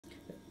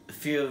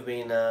few have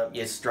been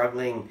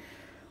struggling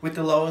with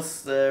the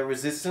lowest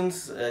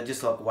resistance.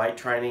 Just like weight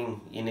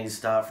training, you need to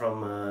start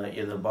from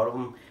the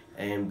bottom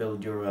and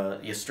build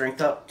your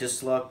strength up,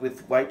 just like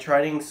with weight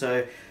training.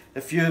 So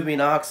a few have been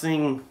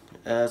asking,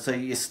 so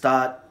you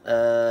start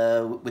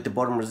with the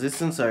bottom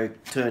resistance, so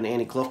turn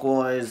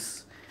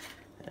anti-clockwise,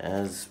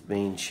 as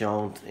been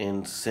shown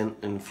and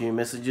sent in a few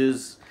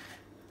messages.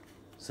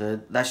 So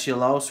that's your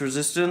lowest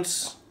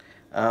resistance.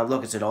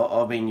 Like I said,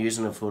 I've been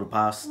using it for the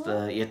past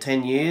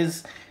 10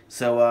 years.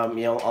 So I'm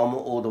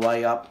all the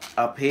way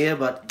up here,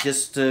 but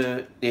just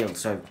so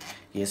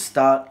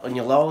start on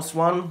your lowest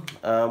one.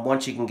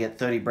 Once you can get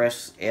 30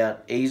 breaths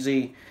out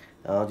easy,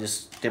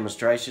 just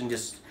demonstration,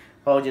 just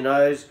hold your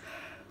nose.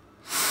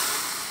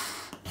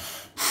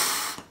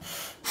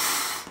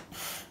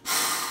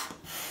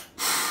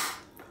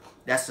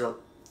 That's the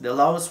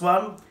lowest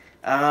one.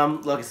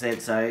 Like I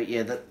said, so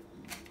yeah,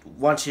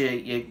 once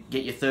you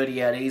get your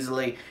 30 out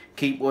easily,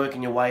 keep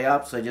working your way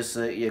up. So just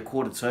your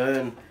quarter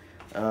turn.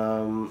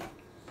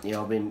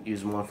 I've been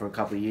using one for a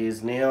couple of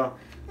years now.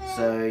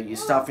 So you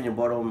start from your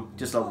bottom,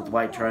 just like with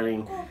weight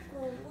training,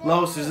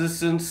 lowest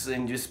resistance,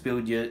 and just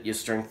build your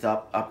strength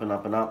up and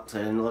up and up.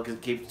 And look,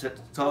 keep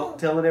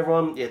telling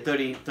everyone,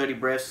 30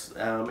 breaths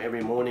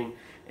every morning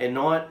and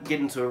night. Get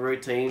into a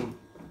routine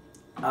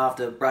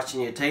after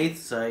brushing your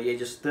teeth. So yeah,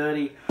 just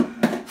 30.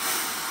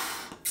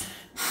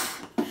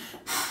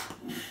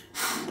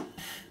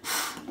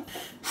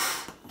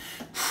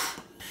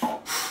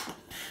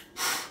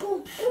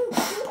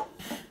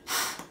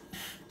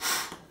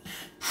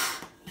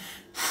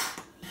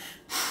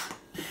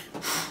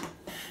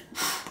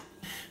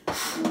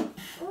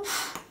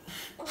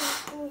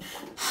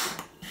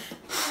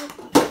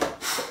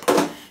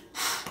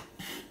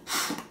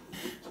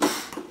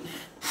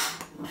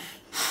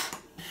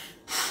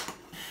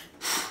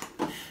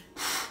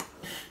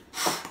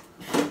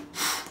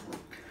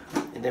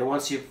 And then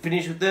once you're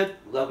finished with it,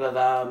 like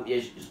I've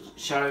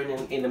shown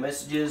in the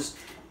messages,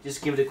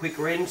 just give it a quick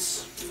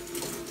rinse.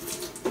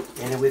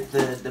 And with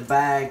the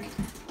bag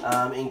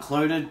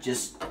included,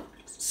 just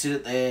sit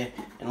it there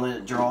and let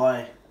it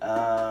dry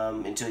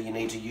until you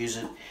need to use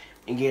it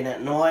again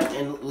at night.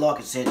 And like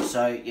I said,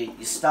 so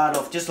you start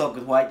off, just like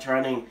with weight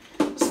training,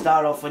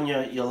 start off on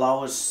your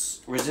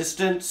lowest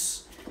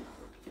resistance,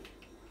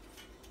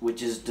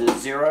 which is the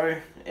 0,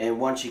 and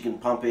once you can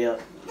pump out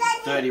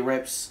 30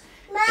 reps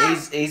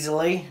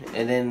easily,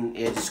 and then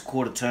just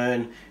quarter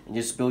turn and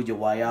just build your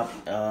way up,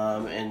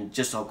 and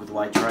just like with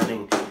weight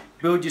training,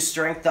 build your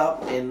strength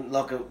up. And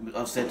like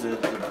I've said to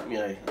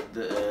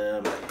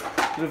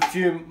the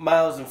few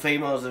males and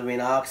females that have been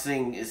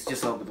asking, it's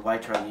just like with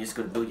weight training, you just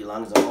got to build your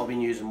lungs up. I've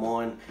been using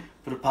mine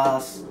for the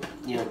past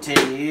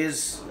 10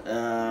 years,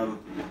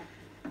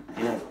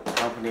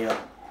 pumping out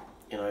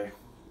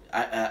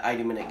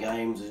 80-minute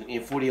games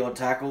and 40 odd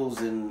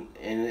tackles and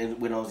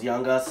when I was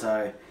younger.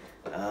 So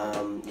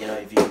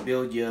if you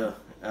build your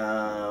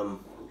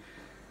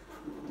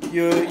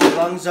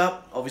lungs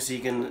up, obviously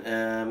you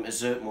can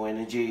exert more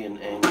energy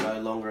and go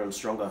longer and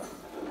stronger.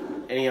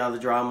 Any other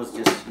dramas,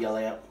 just yell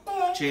out.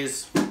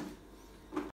 Cheers.